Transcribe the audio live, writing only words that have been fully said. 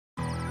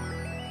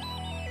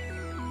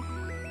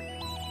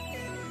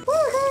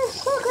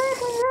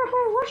off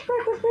my lunch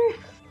break with me.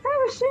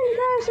 I was seeing you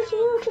guys since you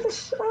moved to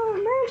this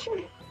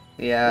mansion.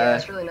 Yeah,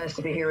 it's really nice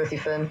to be here with you,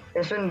 Finn.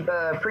 It's been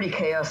pretty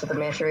chaos at the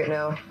mansion right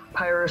now.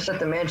 Pyro set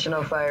the mansion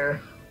on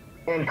fire,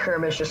 and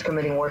Kermit's just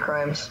committing war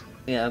crimes.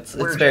 yeah, it's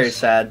very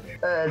sad.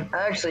 I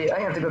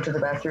have to go to the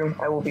bathroom.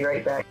 I will be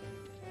right back.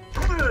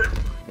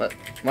 But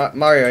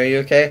Mario, are you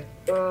okay?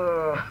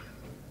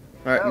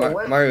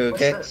 Mario,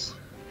 okay? What's this?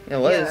 Yeah,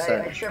 what is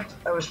that?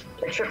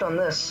 I tripped on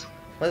this.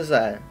 What is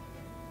that?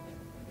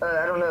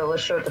 I don't know.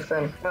 Let's show it to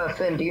Finn.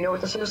 Finn, do you know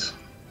what this is?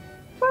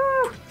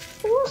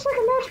 It looks like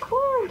a magic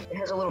wand. It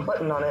has a little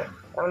button on it.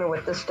 I don't know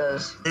what this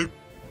does.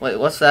 Wait,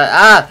 what's that?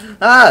 Ah!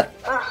 Ah!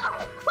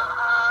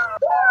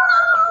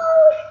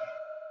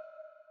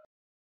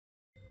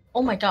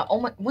 Oh my god,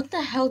 what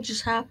the hell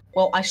just happened?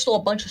 Well, I stole a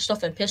bunch of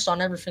stuff and pissed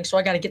on everything, so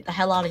I gotta get the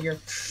hell out of here.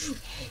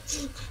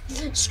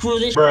 Screw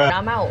this,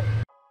 I'm out.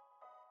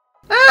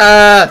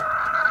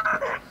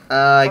 Ah!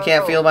 I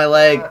can't feel my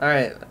leg.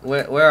 Alright,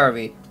 where are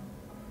we?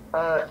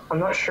 I'm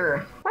not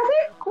sure.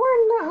 I think we're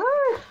in the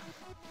hood.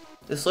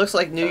 This looks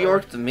like New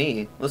York to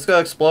me. Let's go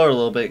explore a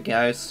little bit,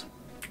 guys.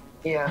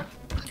 Yeah.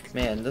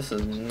 Man, this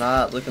is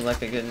not looking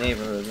like a good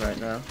neighborhood right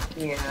now.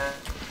 Yeah.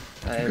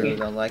 I really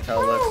don't like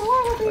how it looks.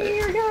 Wait.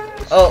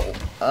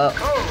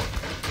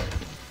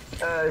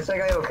 Is that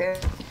guy okay?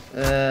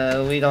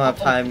 We don't have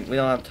time. We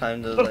don't have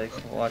time to like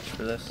watch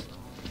for this.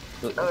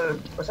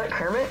 Was that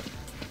Kermit?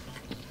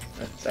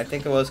 I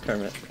think it was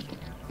Kermit.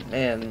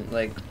 Man,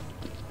 like,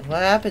 what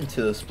happened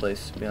to this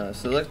place? To be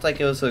honest, it looked like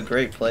it was a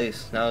great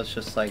place. Now it's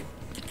just like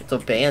it's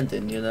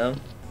abandoned, you know.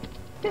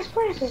 This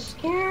place is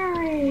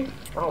scary.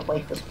 I don't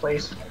like this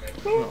place.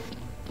 What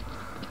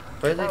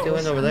are they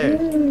doing over there?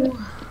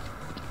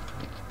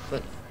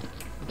 What?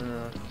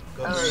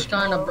 I'm just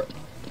trying to.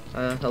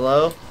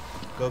 Hello?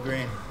 Go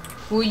green.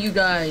 Who are you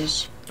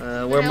guys?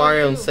 We're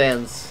Mario and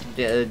Sans.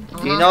 Do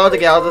you know how to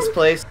get out of this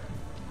place?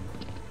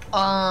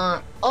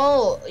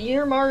 Oh,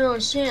 you're Mario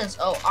and Sans.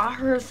 Oh, I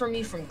heard from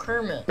you from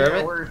Kermit.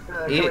 Kermit?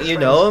 You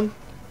know him?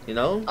 You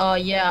know him?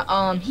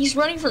 Yeah, he's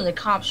running from the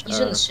cops. He's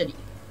in the city.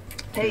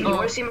 Hey, you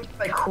want to see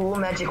my cool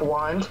magic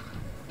wand?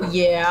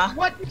 Yeah.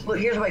 What? Look,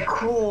 here's my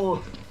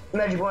cool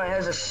magic wand. It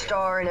has a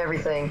star and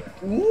everything.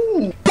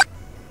 Ooh.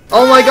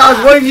 Oh my gosh,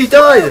 what have you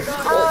done?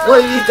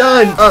 What have you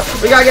done?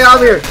 We gotta get out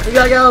of here. We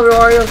gotta get out of here,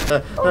 Mario.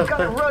 Oh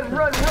god,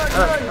 run.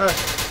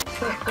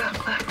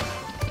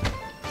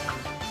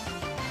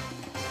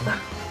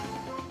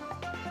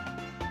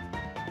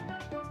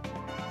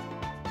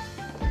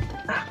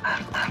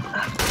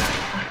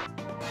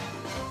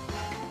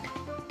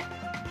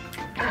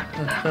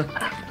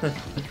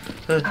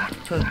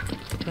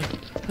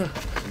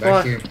 Come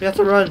on, we have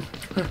to run.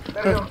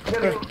 Gotta go.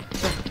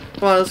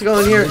 Come on, let's go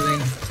in here.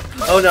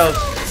 Oh no,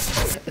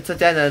 it's a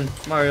dead end.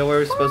 Mario, what are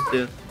we supposed to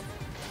do?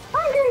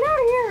 I'm getting out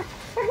of here.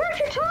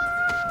 Adventure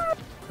time.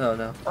 Oh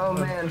no. Oh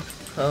man.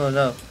 Oh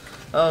no.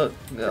 Oh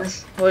no.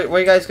 What are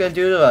you guys gonna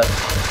do to us?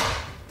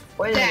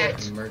 Wait a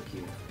minute.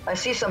 I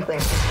see something.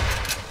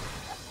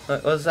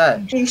 What's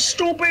that? You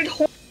stupid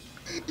whore.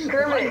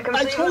 Kermit, come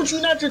I save told us.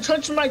 you not to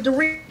touch my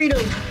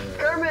Doritos.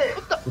 Kermit.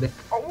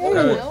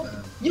 Oh,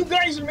 you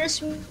guys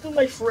mess with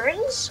my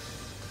friends?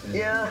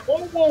 Yeah.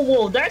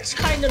 Whoa, that's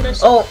kind of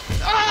messed up.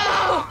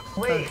 Oh!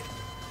 Wait.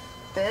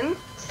 Finn?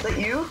 Is that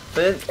you?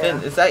 Finn,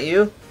 is that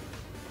you?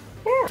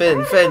 Yeah.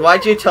 Finn,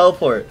 why'd you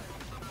teleport?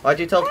 Why'd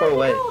you teleport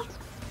away? I had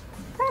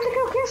to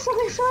go get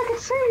something so I could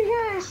save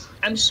you guys.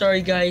 I'm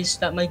sorry, guys,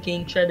 that my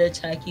gang tried to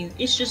attack you.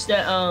 It's just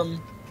that,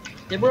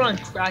 they were on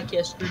crack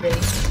yesterday.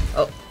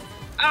 Oh.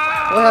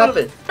 What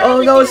happened?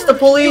 Oh no, it's the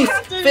police! You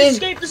have to Finn!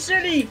 escape the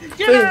city!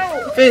 Get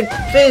out! Finn,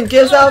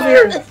 get us out of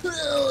here!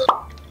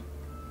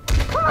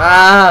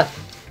 Ah!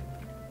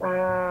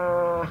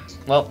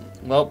 Well,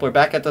 we're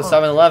back at the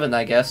 7-Eleven,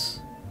 I guess.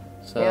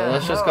 So Yeah,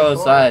 let's just go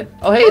inside.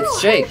 Oh, hey, it's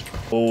Jake.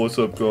 Oh, what's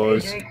up,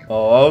 guys? Hey, Jake.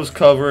 Oh, I was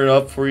covering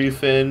up for you,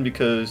 Finn,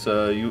 because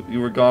you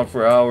were gone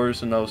for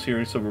hours, and I was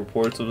hearing some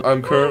reports of.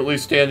 I'm currently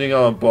standing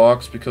on a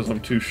box because I'm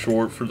too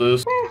short for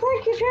this. Hey,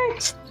 thank you,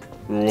 Jake.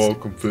 You're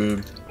welcome,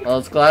 Finn. Well,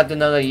 it's glad to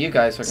know that you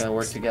guys are gonna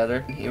work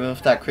together, even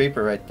with that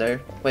creeper right there.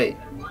 Wait,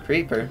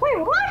 creeper? Wait,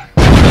 what?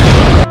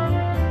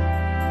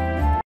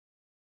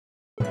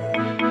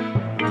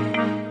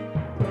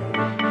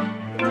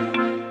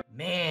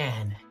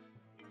 Man,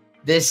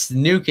 this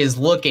nuke is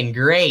looking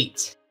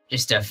great.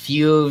 Just a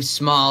few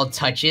small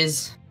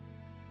touches.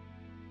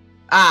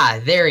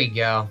 Ah, there we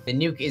go. The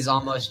nuke is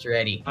almost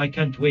ready. I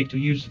can't wait to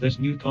use this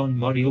nuke on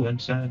Mario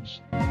and Sans.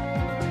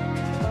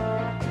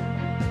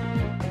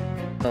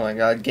 Oh my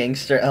god,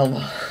 Gangster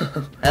Elmo.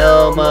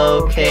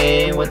 Elmo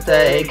came with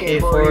the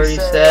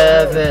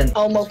AK-47.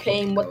 Elmo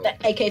came with the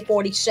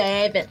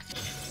AK-47.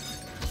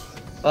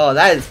 Oh,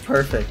 that is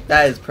perfect.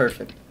 That is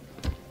perfect.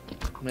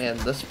 Man,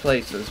 this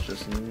place is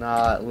just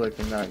not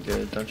looking that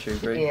good. Don't you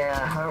agree?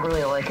 Yeah, I don't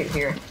really like it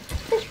here.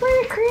 It's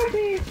pretty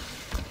creepy.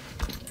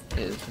 It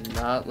is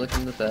not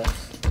looking the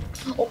best.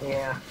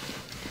 Yeah.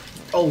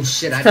 Oh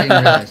shit, I didn't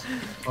realize.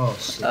 Oh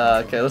shit.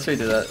 Okay, let's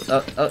redo that.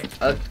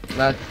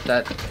 Not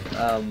that,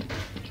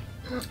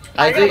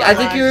 I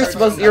think you're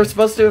supposed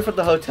to do it from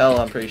the hotel.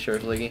 I'm pretty sure,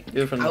 Fliggy.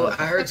 Do it from the hotel.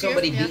 I heard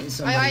somebody beating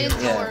somebody. I up.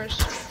 indoors.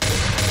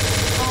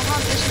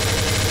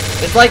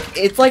 It's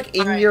like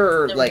in Alright,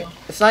 your there we like. go.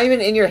 It's not even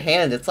in your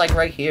hand. It's like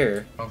right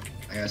here. Oh,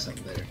 I got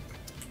something better.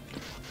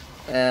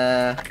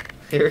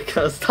 Here it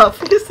goes. Stop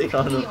pissing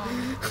on him.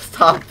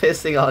 Stop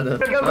pissing on him.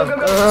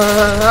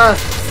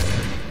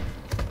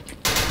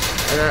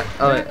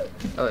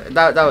 Oh,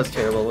 that was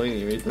terrible. We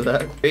need to redo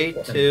that. 3,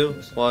 2,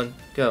 1,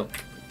 go.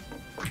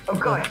 Oh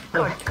god,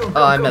 go.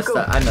 Oh, I messed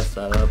that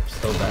up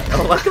so bad.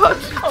 Oh my god.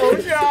 Oh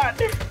god.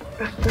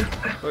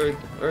 Where are we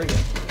going?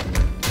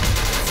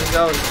 We're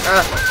going.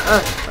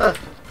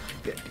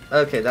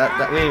 Okay,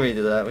 that we need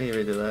to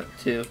redo that.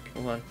 2,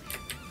 1.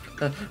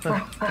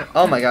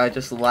 Oh my god, I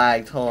just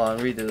lagged. Hold on,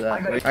 redo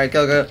that. Alright,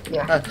 go.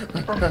 Yeah.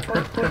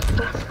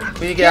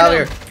 We need to get out of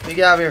here. We need to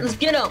get out of here. Let's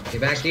get him.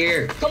 Get back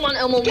here. Come on,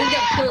 Elmo. We gotta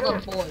kill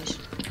them boys.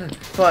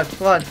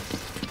 Come on.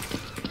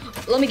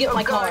 Let me get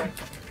my car.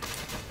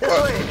 This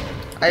way.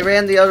 I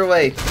ran the other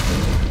way.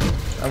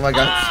 Oh my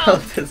god,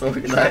 so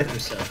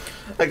disorganized.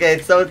 Okay,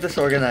 it's so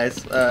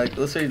disorganized.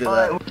 Let's redo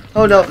that.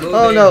 Oh no.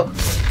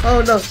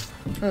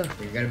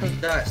 You're gonna be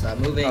stuck. Stop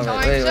moving. Oh,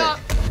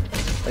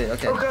 wait.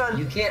 Okay. Oh god.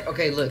 You can't.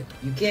 Okay, look.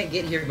 You can't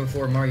get here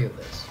before Mario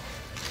does.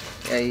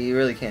 Yeah, you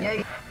really can't.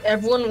 Yeah,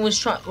 Everyone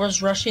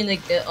was rushing to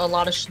get a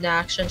lot of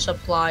snacks and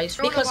supplies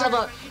because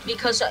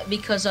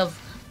of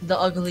the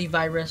ugly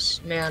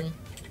virus, man.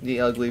 The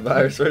ugly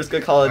virus. We're just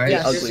gonna call it the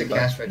Alright, ugly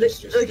virus.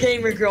 The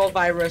gamer girl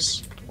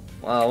virus.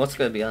 Wow, what's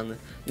gonna be on the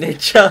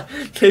Ninja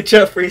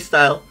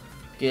freestyle?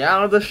 Get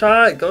out of the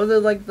shot. Go to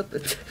like the.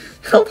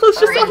 Almost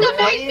just on the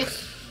bike.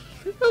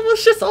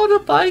 Almost just on a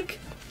bike.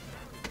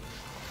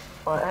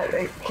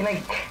 Can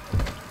I?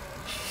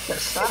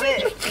 Stop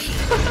it!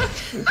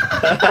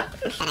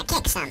 Gonna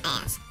kick some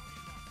ass.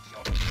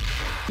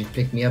 You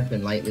picked me up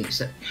and lightly.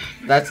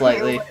 That's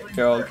lightly,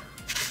 girl.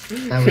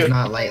 That was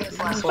not lightly.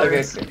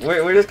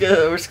 Okay, we're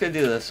just gonna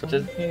do this.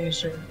 Okay,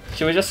 sir.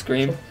 Should we just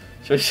scream?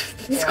 Should we just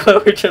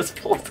Squidward just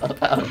pulled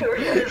up out?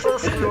 It's so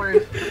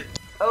Squidward.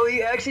 Oh,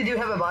 you actually do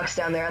have a box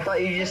down there. I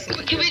thought you just.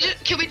 Can we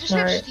just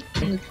Alright.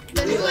 Then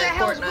We who the like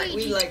hell's Fortnite.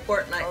 We Luigi? like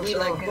Fortnite. We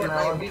like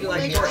Fortnite. We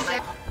like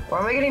Fortnite. Why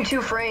am I getting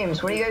 2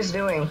 frames? What are you guys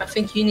doing? I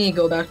think you need to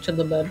go back to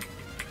the bed.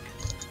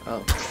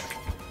 Oh,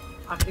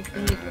 I think you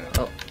need to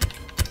go.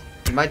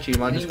 my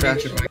Gmod just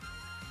crashed.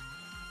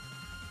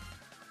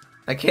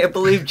 I can't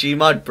believe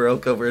Gmod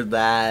broke over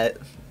that.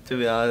 To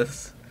be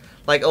honest,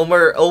 like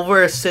over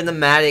a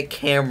cinematic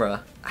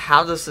camera.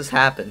 How does this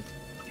happen?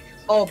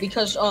 Oh,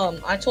 because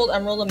I told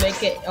Emerald to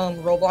make it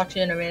Roblox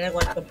animated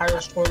like the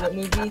Pirates Toilet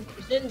movie.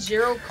 Isn't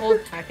Zero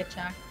called Pack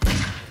Attack?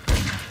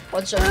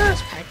 What's up,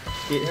 this Pack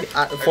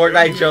Attack?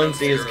 Fortnite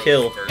Jonesy is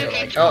kill.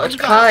 Oh, it's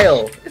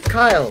Kyle. It's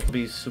Kyle.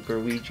 Be super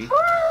Ouija.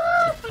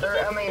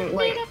 I mean,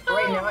 like,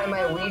 right now, am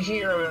I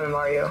Luigi or am I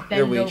Mario?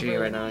 You're Ouija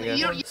right now, I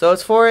guess. So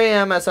it's 4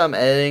 a.m. as I'm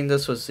editing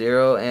this with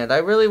Zero, and I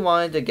really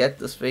wanted to get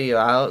this video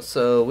out,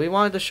 so we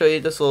wanted to show you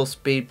this little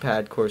speed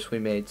pad course we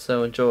made,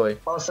 so enjoy.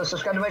 Also,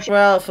 subscribe to my channel.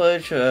 Well,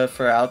 footage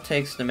for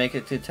outtakes to make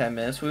it to 10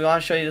 minutes. We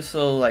want to show you this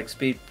little, like,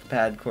 speed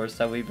pad course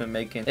that we've been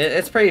making.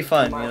 It's pretty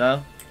fun, you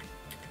know?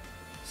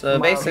 So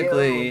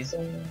basically,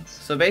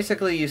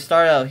 you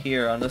start out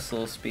here on this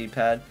little speed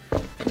pad,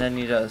 and then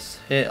you just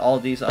hit all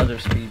these other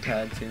speed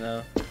pads, you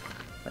know?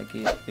 Like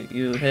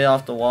you hit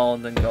off the wall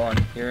and then go on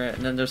here,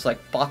 and then there's like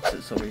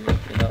boxes over here,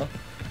 you know?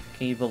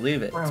 Can you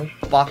believe it?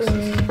 It's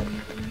boxes.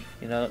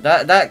 You know,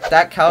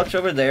 that couch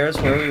over there is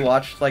where we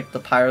watched like the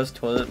Pyro's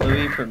Toilet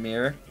movie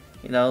premiere.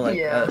 You know, like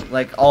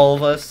like all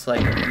of us,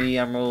 like me,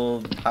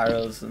 Emerald,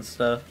 Pyros, and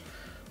stuff.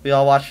 We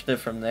all watched it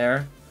from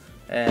there.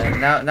 And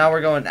now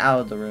we're going out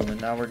of the room, and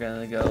now we're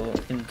gonna go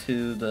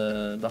into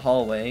the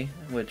hallway,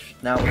 which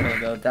now we're gonna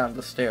go down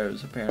the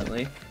stairs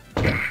apparently.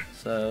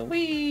 So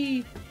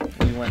we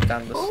went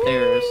down the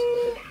stairs.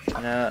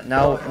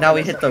 Now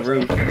we hit the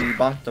roof. We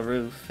bonked the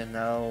roof, and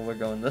now we're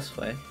going this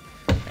way.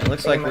 And it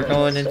looks like we're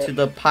going into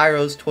the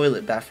Pyro's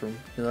toilet bathroom.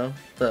 You know,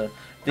 the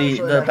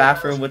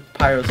bathroom with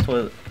Pyro's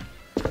toilet.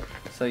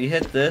 So you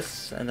hit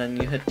this, and then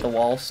you hit the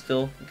wall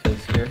still because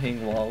you're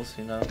hitting walls.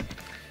 You know.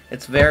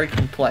 It's very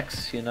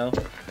complex, you know.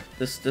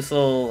 This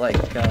little like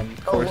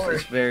course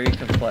is very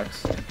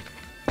complex.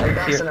 You're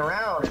bouncing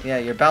around. Yeah,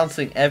 you're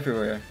bouncing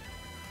everywhere.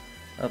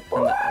 Up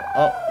and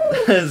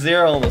oh,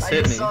 Zero almost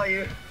hit me. I saw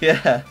you.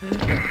 Yeah.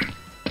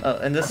 Oh,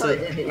 and this is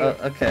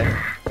okay.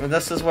 And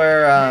this is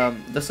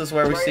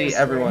where we see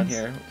everyone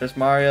here. There's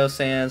Mario,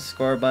 Sans,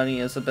 Score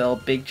Bunny, Isabelle,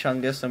 Big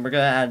Chungus, and we're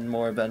gonna add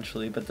more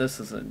eventually. But this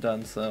isn't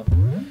done, so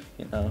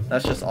you know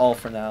that's just all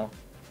for now.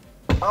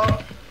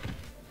 Oh.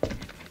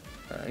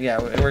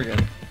 Yeah, we're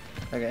good.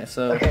 Okay,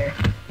 so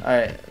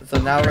alright, so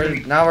now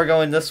we're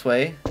going this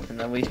way, and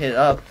then we hit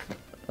up.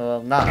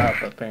 Well, not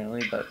up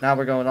apparently, but now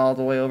we're going all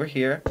the way over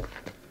here,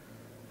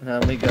 and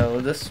then we go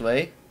this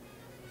way,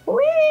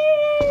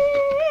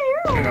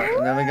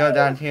 and then we go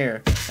down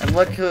here, And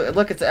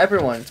look, it's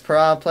everyone. It's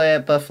Piranha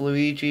Plant, Buff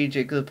Luigi,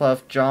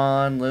 Jigglypuff,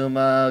 John,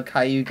 Luma,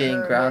 Caillou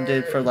getting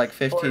grounded for like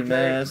 15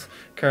 minutes,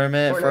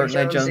 Kermit,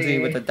 Fortnite Jonesy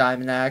with the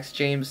Diamond Axe,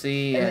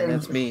 Jamesy, and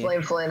it's me.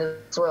 Flameflan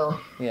as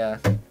well. Yeah.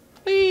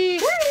 Whee!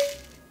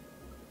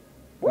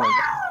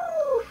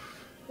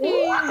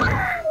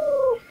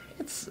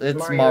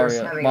 It's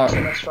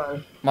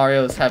Mario.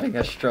 Mario's having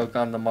a stroke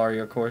on the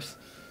Mario course.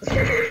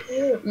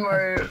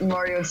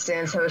 Mario and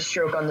Stans have a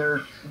stroke on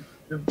their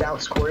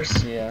bounce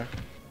course. Yeah.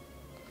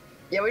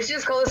 Yeah, we should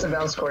just call this a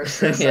bounce course.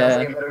 That Yeah. sounds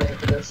like a better name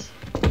for this.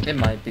 It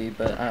might be,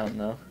 but I don't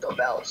know. The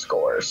bounce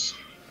course.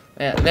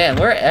 Man,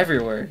 we're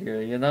everywhere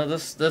here. You know,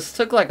 this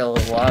took like a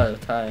lot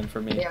of time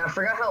for me. Yeah, I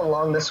forgot how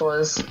long this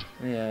was.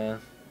 Yeah.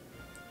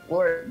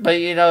 Lord. But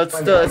you know, it's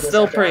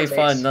still pretty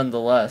fun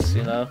nonetheless.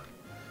 You know.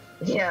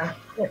 Yeah.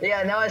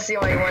 Yeah. Now I see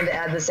why you wanted to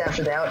add this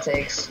after the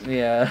outtakes.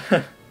 Yeah.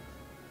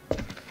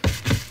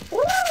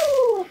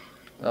 Woo!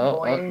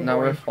 Oh, now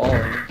we're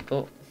falling.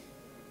 Oh.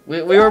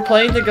 We were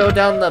planning to go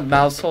down the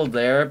mouse hole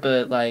there,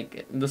 but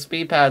like the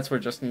speed pads were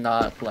just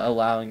not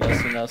allowing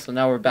us, you know. So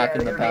now we're back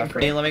in the path.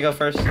 Hey, let me go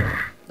first.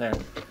 There.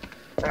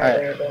 All right.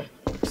 There we go.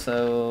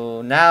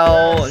 So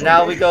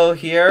now we go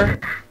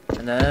here,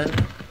 and then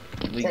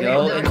we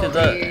go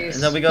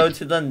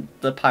into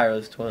the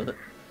Pyro's toilet.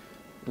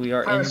 We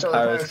are in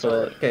Pyro's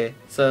toilet. Okay,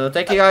 so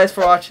thank you guys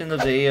for watching the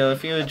video.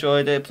 If you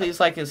enjoyed it, please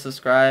like and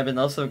subscribe, and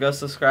also go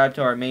subscribe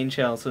to our main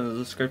channels in the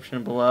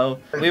description below.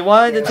 We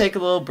wanted to take a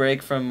little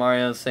break from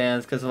Mario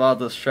Sands because of all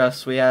the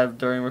stress we had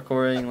during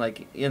recording.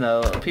 Like, you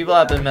know, people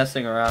have been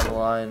messing around a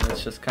lot, and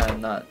it's just kind of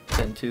not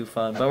been too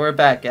fun. But we're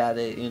back at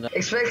it, you know.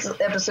 Expect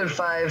episode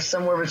 5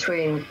 somewhere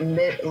between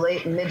mid to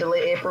late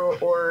April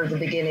or the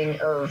beginning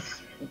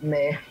of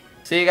May.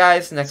 See you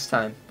guys next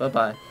time. Bye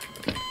bye.